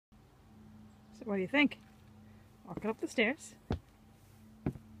So what do you think? Walking up the stairs.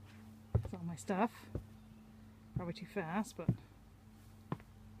 That's all my stuff. Probably too fast, but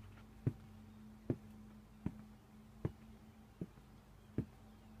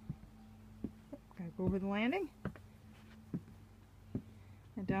gonna go over the landing.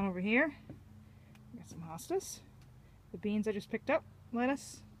 And down over here, we got some hostas. The beans I just picked up,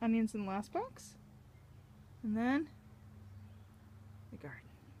 lettuce, onions in the last box. And then the garden.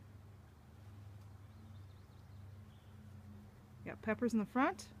 Got peppers in the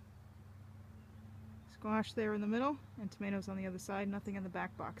front, squash there in the middle, and tomatoes on the other side. Nothing in the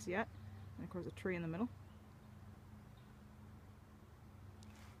back box yet. And of course a tree in the middle.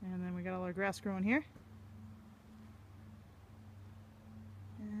 And then we got all our grass growing here.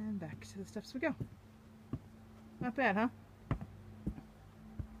 And back to the steps we go. Not bad, huh?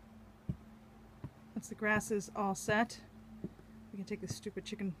 Once the grass is all set, we can take this stupid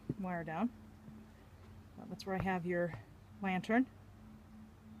chicken wire down. That's where I have your lantern,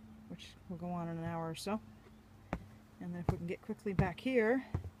 which will go on in an hour or so. And then if we can get quickly back here,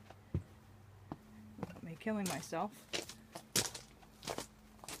 without me killing myself.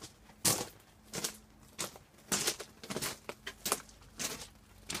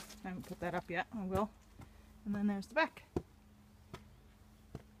 I haven't put that up yet, I will. And then there's the back.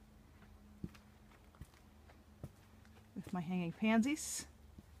 With my hanging pansies.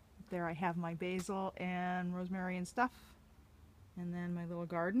 There I have my basil and rosemary and stuff. And then my little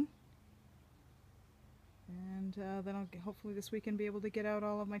garden. And then I'll hopefully this weekend be able to get out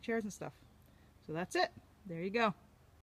all of my chairs and stuff. So that's it. There you go.